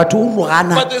mmakatša batho o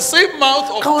rogana But the same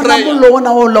mouth ka of ona prayer,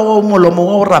 molona o le molomo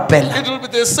wa o rapela it will be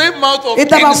the same mouth of e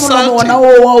taba molomo ona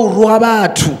insulting. o wa o roga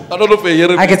batho I don't know if you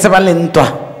hear a me. ke tseba le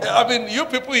ntwa I mean, you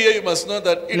people here, you must know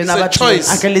that it is lena a batho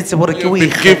choice. a ke le tsebe gore ke o You've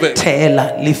been given.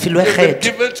 ikgethela le filwe You've been kgetho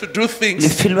given to do le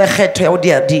things filwe kgetho ya go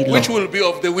dia dilo which will be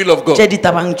of the will of God. tše di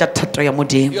tabang tša thato ya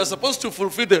modimo You are supposed to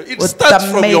fulfill them. It o starts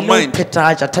from your tlameile o mind.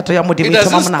 phethagatša thato ya modimo It e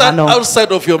thoma doesn't start monaganong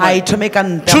outside of your a mind. ithome ka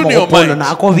nte ya Tune your mogopolo mind.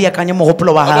 na a ko beakanye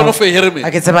mogopolo wa I don't know if gago you hear me. a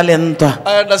ke tseba le ntwa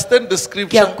I understand the ke a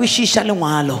scripture kwešiša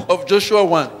lengwalo of Joshua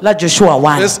 1, la joshua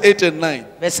 1 verse 8 and 9,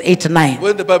 verse 8 9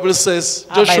 when the Bible says,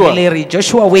 a Bible Joshua, e re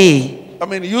joshua we I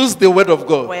mean, use the word of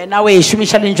God. wena we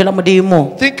šomiša lentswe la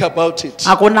modimo Think about it.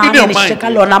 a ko In your naganiše ka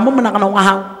mind, lona mo monaganong wa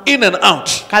gago in and out.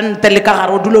 ka nte le ka gare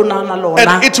o dule o nagana lona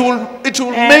And it will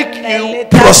make you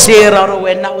prosper. prosper gore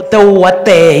wena o te o wa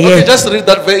Okay, teye just read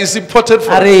that verse. It's important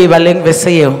for a us. re baleng verse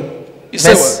eo You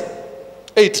say verse,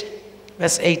 what? 8.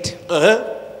 verse 8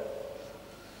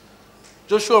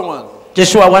 Joshua 1.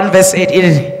 Joshua 1 verse 8 it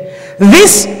is,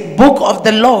 this book of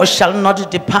the law shall not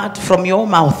depart from your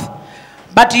mouth,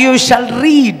 but you shall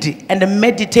read and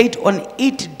meditate on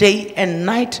it day and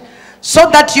night, so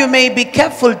that you may be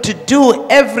careful to do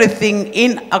everything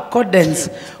in accordance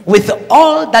with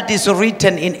all that is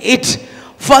written in it.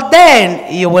 For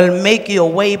then you will make your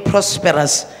way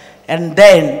prosperous, and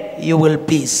then you will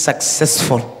be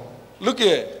successful. Look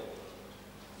here.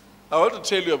 I want to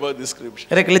tell you about this scripture.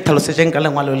 Re ke le tlhalosetseng ka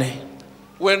lengwalo le.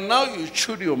 When now you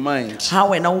tune your mind Ha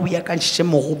wena o beakantšhitše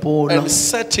mogopolo and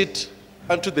set it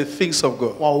unto the things of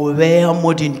God, wa o beya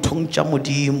mo dinthong tša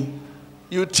modimo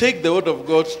you take the word of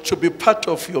God to be part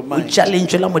of your o mind. tša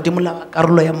lentswe la modimo la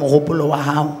karolo ya mogopolo wa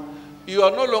gago You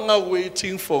are no longer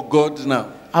waiting for God now.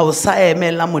 a o sa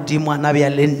emela modimo a na bja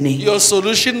le nne Your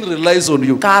solution relies on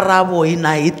you. karabo e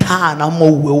na e thana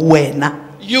mowe wena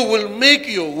You will make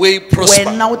your way prosper.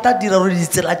 wena o ta dira gore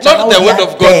ditsela Not the word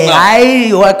of God now.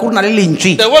 ai wa ke na le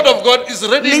lentswe The word of God is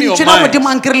ready in your lentswe la mind. modimo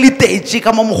a nkere le tetše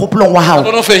ka mo mogopolong wa I don't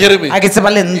gago know if you're hearing me. a ke tseba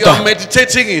le You are ntwa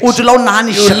meditating it. o dula o You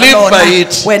naganiše ka live lona by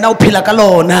it. wena o phela ka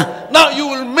lona Now you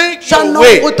will make your jaanong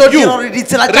way. o to You dira gore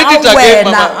ditsela read tša it gago again,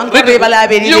 wena Mama. anka Read re ba le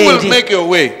it. You will abedibedi make your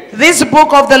way. this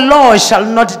book of the law shall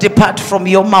not depart from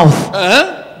your mouth,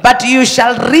 but you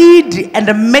shall read and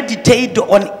meditate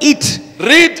on it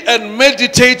Read and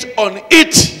meditate on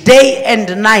it day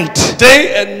and night,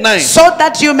 day and night, so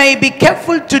that you may be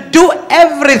careful to do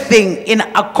everything in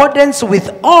accordance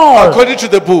with all according to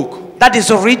the book. that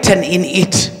is written in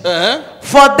it. Uh-huh.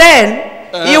 For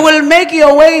then you will make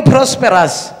your way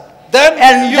prosperous. Then,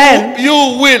 And you, then- you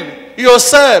will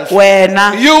yourself,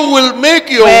 Wena you will make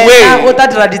your wena o way. ta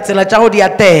dira ditsela tša go di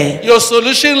atee. Your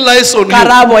solution lies on you.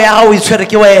 Karabo ya gago e tshwere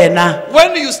ke wena.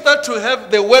 When you start to have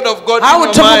the word of God Ha o in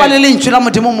your thoma ba le mind, lentswe la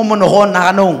modimo mo monogong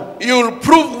naganong, you will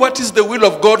prove what is the will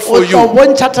of God o for tlo you.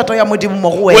 bontšha thato ya modimo mo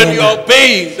go When you are wena.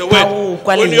 obeying the Ha o word,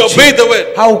 kwa when you obey the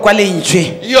word, ha o kwa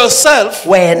lentswe yourself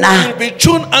wena will be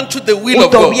tuned unto the will o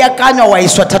of tlo God. beakanywa wa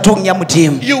iswa thatong ya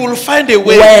modimo. You will find a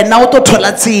way. Wena o tlo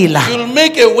thola tsela, You will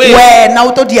make a way wena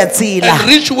o tlo dia tsela, and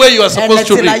reach where you are ene supposed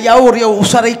to tsela reach. ya ore o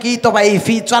sware ke itoba efe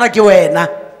e tswara ke wena.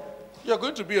 You are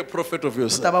going to be a prophet of O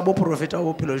yourself. taba boprofeta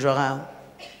wa bophelo jwa gago,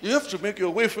 You have to make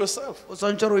your way for yourself. o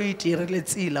tshwanetse gore o itirele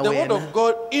tsela The word wena. of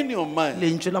God in your mind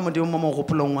Lentswe la modimo mo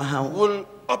mogopolong wa gago will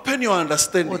open your o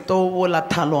understanding tlo bola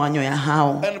tlhaloganyo ya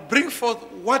gago, and bring forth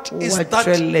what is wa that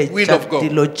will tšweletša of God.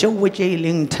 dilo tšeo tše e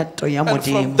leng thato ya And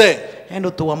from modimo. there, And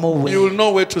o tloha moo you will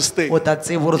know where to stay. o tla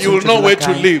tseba hore o You will tshwanetse know ho where dula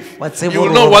to kae. live. Wa tseba You will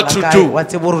hore know o what dula to kae. do. Wa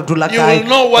tseba hore o dula You kae. will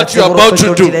know Wa what tseba you are hore o about to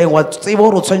tshwanetse do. ho dila eng. Wa tseba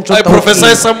hore o tshwanetse ho I tla o prophesy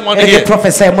eng. someone Ere ke here.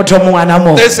 prophesy motho o mong ana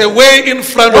moo. There's a way in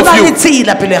front Ho of na le you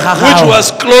tsela pele ga which gago.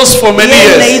 was closed for many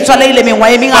Ye ne e years, tswaleile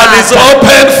mengwae e but it's mengata.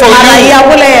 open for Mara you. ya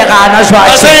bulega ana I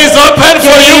jwale. say it's open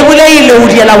for E you. buleile ho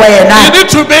diela wena. You need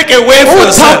to make a way for O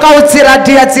yourself. thoka o tsela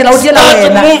o diela Start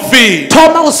wena. moving.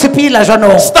 Thoma o sepela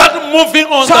jwanong. Start moving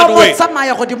on that Thoma o way.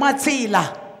 tsamaya godimo a tsela.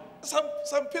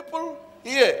 Some people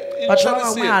here in Batho ba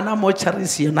Charles bangwe here, ana mo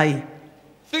Charisi yona e.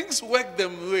 things work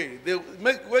them way. They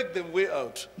work them way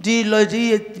out. Dilo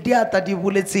di ata di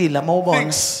bule tsela mo bona.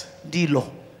 Things. Dilo.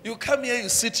 You come here, you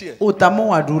sit here. O ta mo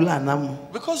wa dula na mo.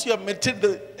 Because you are maintained,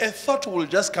 a thought will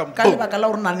just come. Ka Boom. lebaka la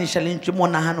hore nanisha le ntse mo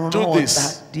nahano Do no this.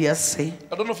 ota dia se.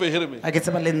 I don't know if you're hearing me. A ke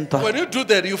tseba le ntwa. When you do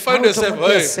that, you find Ha o yourself, tlo mo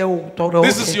hey, se o tore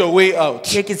this is your way out.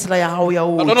 Ke ke tsela ya hao ya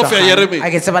o. I don't know if you're hearing me. A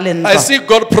ke tseba le I ntwa. see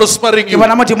God prospering Ke you.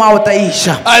 bona modimo a o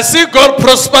taisha. I see God Ke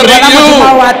prospering bona modimo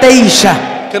a you. o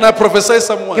taisha. Can I prophesy Ke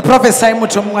someone? prophesy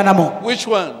motho mo ngwana mo. Which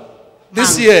one?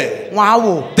 This year, Ngwaga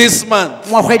o. this month.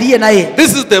 Ngwagedi ena e.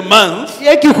 This is the month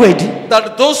Ye ke kgwedi.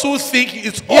 that those who think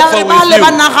it's Ya over ba le with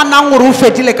ba you naganang gore o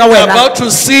fetile ka are wena. about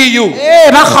to see you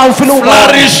Ba gaufi le o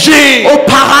bona. flourishing. O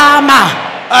phagama.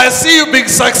 I see you being Ke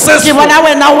successful. bona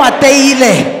wena o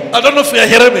ateile. I don't know if you're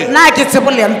hearing me. Na ke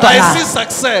tsebo le ntwa I na. see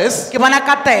success Ke bona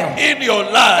katego. in your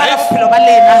Ka life bophelo ba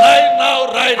lena. right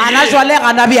now, right Ana here. jwale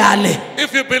gana bjale.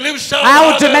 If you believe, shout A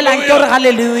o dumelang ke gore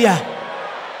hallelujah. hallelujah.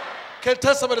 Can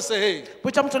tell somebody, say, hey,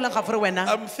 Botsa motho leng ga fore wena.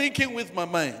 I'm thinking with my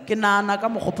mind. Ke nana ka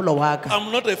mogopolo wa ka.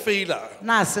 I'm not a failure.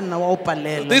 Na se nna wa o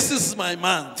palela. This is my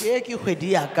month Ye ke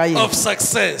kgwedi ya ka ye. of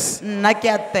success. Nna ke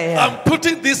atea. I'm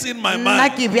putting this in my Nna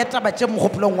mind ke beta ba tše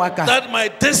mogopolong wa ka. that my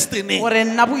destiny is Gore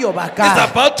nna boyo ba ka.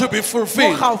 about to be Mo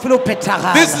fulfilled. gaufi le ho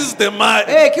phethagala. This is the month.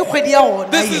 Ke kgwedi ya gona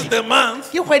This ye. is the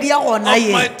month Ke kgwedi ya gona of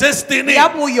ye. my destiny. Ya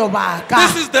boyo ba ka.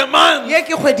 This is the month. Ye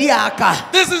ke kgwedi ya ka.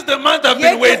 This is the month I've Ye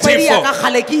been ke waiting kgwedi ya ka for.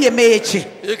 kgale ke emetše.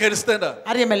 You can stand up.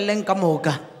 A re emeleleng ka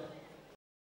moka.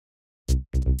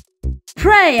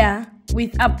 Prayer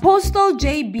with Apostle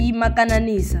J.B.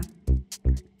 Makananisa.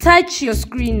 Touch your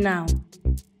screen now.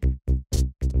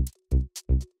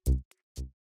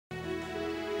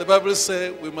 The Bible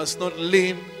says we must not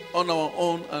lean on our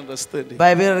own understanding.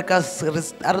 Bible re ka a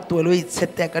re tuelo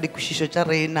itshetea ka dikwešišo tša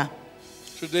rena.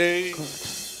 Today,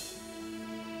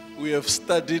 we have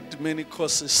studied many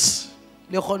courses,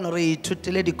 Le kgone re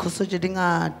ithutile dikhoso tše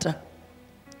dingata.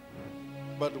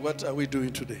 but what are we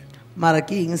doing today? Mara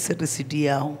ke eng se re se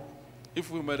diago.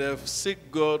 If we might have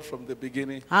seek God from the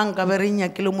beginning, Ha nkabe re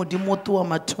nyakile modimo o tloa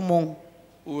mathomong.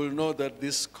 we will know that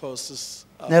these courses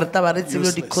Ne re are taba re tsebile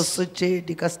useless. dikhoso tše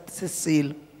di ka se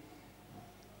selo.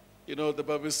 You know, the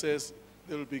Bible says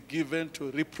they will be given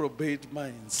to reprobate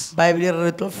minds. Bible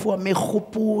re tlo fiwa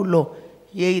megopolo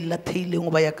ye e latheileng go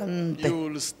ba ya ka nte. You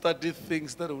will study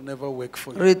things that will never work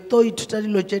for you. Re tlo ithuta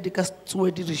dilo tše di ka se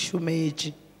tsoe di re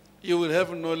šometše. You will have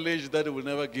knowledge that will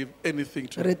never give anything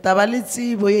to you. Re taba le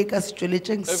tsebo ye e ka se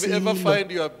tšweletšeng Have you ever selo.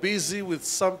 find you are busy with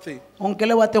something O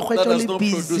nkele wa te that hwetša o does le not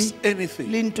busy produce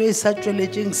anything? le ntho e sa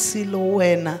tšweletšeng selo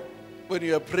wena. When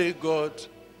you are praying, God,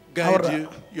 guide Ahora- you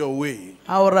your way.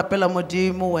 Ha o rapela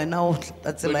modimo wena o tla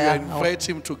When tsela you ya gago. invite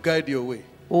Him to guide your way.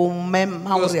 O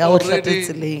mema Because gore a o already- tlate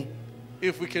tseleng.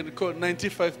 If we can call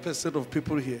 95% of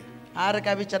people here, Ha re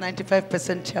ka bitša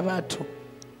 95% ya batho.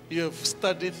 you have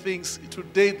studied things,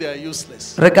 today they are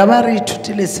useless. Re ka ba re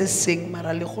ithutile se seng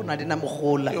mara le gona di na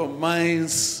mogola. Your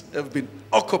minds have been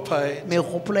occupied,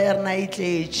 Megopolo ya rena e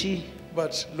tletše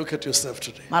but look at yourself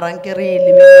today. mara nke re e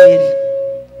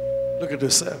lebelele. Look at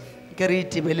yourself. Ke re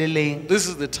itebeleleng. This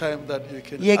is the time that you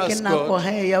can Ye ke ask nako God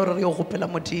he ya gore re yo gopela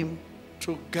modimo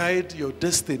to guide your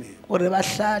destiny, gore ba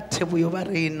hlathe boyo ba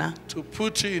rena to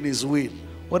put you in His will.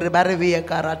 gore ba re beye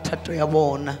ka ra thato ya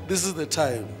bona. This is the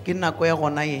time. Ke nako ya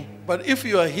gona ye. But if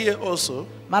you are here also,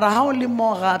 Mara ha o le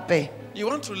mo gape you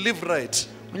want to live right,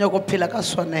 o nyaka go phela ka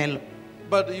swanelo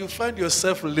but you find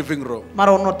yourself living wrong,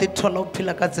 mara o no te thola o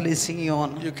phela ka tsela e seng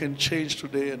yona. you can change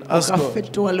today and O ask ka God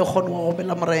fetoa le kgone wa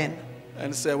gobela morena.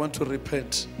 and say, I want to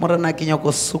repent. Morena ke nyaka go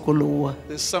sokoloa.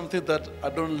 There's something that I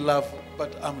don't love,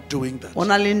 but I'm doing that. O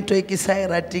na le ntho e ke sa e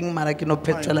rateng mara ke no My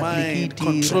phetola pele ke e mind dira.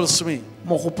 controls me.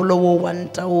 Mogopolo wo wa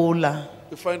ntaola.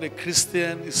 You find a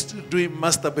Christian is still doing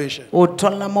masturbation, O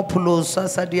thola mopholoso a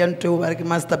sa dia ntho eo ba re ke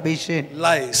masturbation.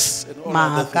 lies, and all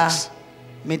other Maaka. things.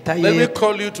 Meta Let me ye.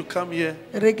 call you to come here.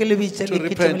 Re ke le bitse To le ke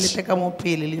repent. tebelete ka mo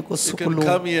pele le go You can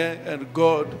come sokoloa. here, and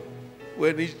God,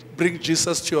 when He brings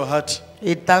Jesus to your heart,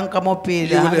 E tang ka mo pele.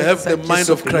 you will ha re have sa the mind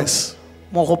of Jesu Christ.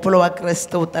 mogopolo wa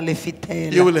Kreste o tla le You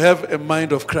fetela. will have a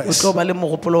mind of O Christ. tlo ba le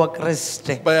mogopolo wa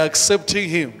Kreste. By accepting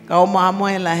Him, Ka o mo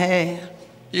amohela he,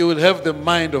 you will have the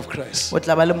mind of Christ. o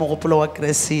tla ba le mogopolo wa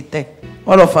Kreste.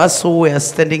 All of us who are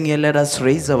standing here, let us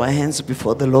raise our hands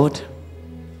before the Lord.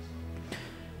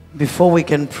 Before we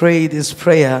can pray this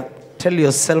prayer, tell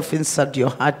yourself inside your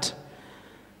heart,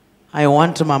 I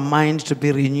want my mind to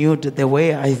be renewed the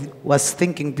way I was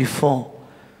thinking before.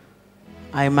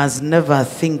 I must never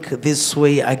think this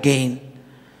way again.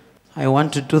 I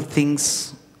want to do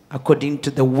things according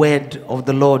to the word of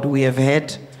the Lord we have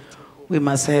heard. We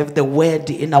must have the word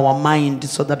in our mind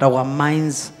so that our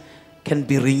minds can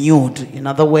be renewed. In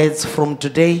other words, from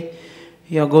today,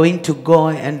 you are going to go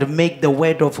and make the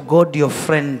word of God your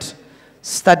friend.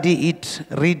 Study it,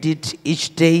 read it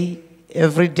each day,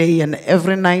 and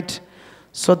every night,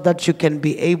 so that you can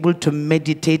be able to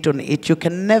meditate on it. You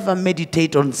can never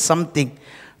meditate on something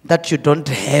that you don't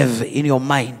have in your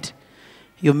mind.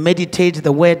 You meditate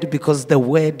the word because the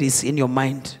word is in your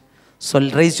mind. So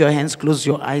raise your hands, close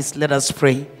your eyes, let us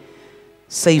pray.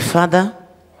 Say, Father,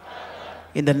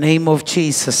 in the name of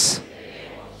Jesus,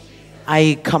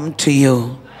 I come to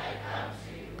you.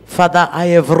 Father, I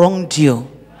have wronged you.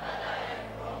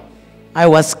 I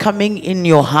was coming in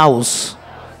your house,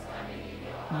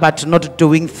 but not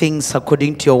doing things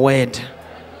according to your word.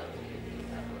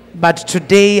 But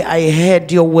today I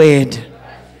heard your word.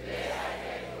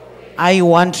 I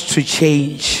want to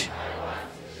change.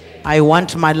 I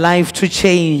want my life to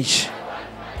change.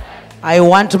 I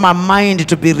want my mind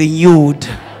to be renewed.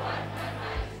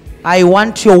 I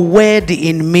want your word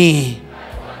in me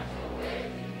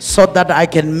so that I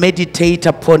can meditate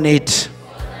upon it.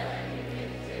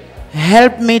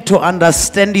 Help me to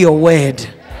understand your word.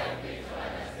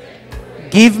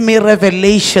 Give me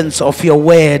revelations of your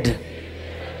word.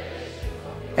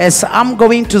 As I'm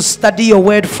going to study your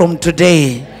word from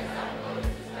today,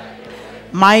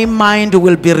 my mind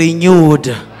will be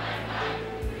renewed.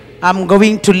 I'm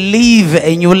going to live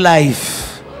a new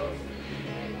life.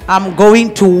 I'm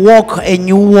going to walk a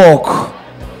new walk.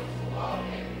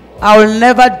 I will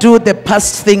never do the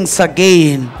past things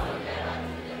again.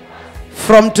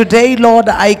 From today, Lord,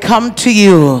 I come to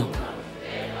you.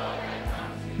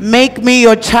 Make me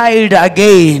your child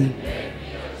again.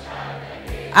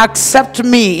 Accept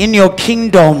me in your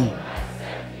kingdom.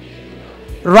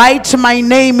 Write my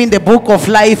name in the book of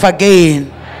life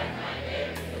again.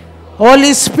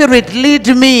 Holy Spirit, lead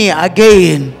me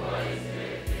again.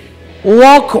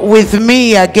 Walk with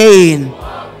me again.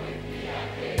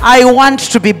 I want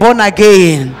to be born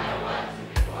again.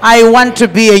 I want to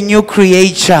be a new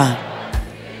creature.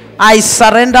 I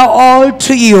surrender all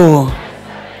to you.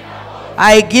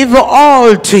 I give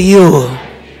all to you.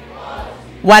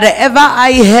 Whatever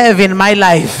I have in my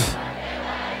life,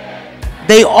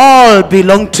 they all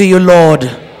belong to you, Lord.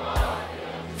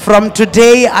 From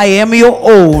today, I am your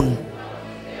own.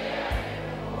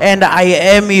 And I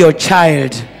am your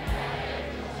child.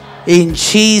 In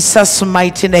Jesus'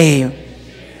 mighty name.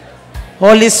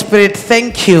 Holy Spirit,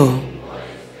 thank you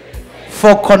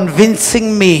for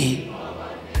convincing me,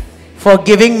 for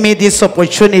giving me this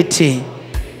opportunity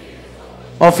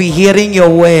of hearing your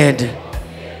word.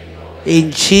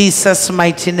 In Jesus'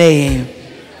 mighty name.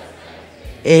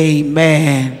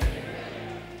 Amen.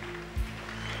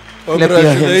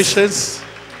 Congratulations.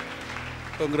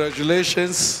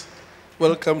 Congratulations.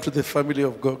 Welcome to the family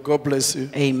of God. God bless you.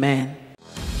 Amen.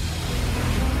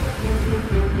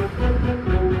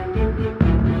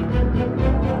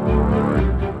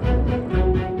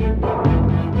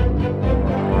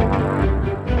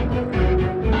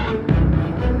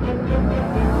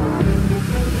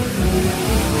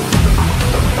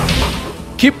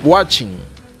 Keep watching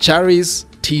Charis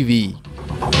TV.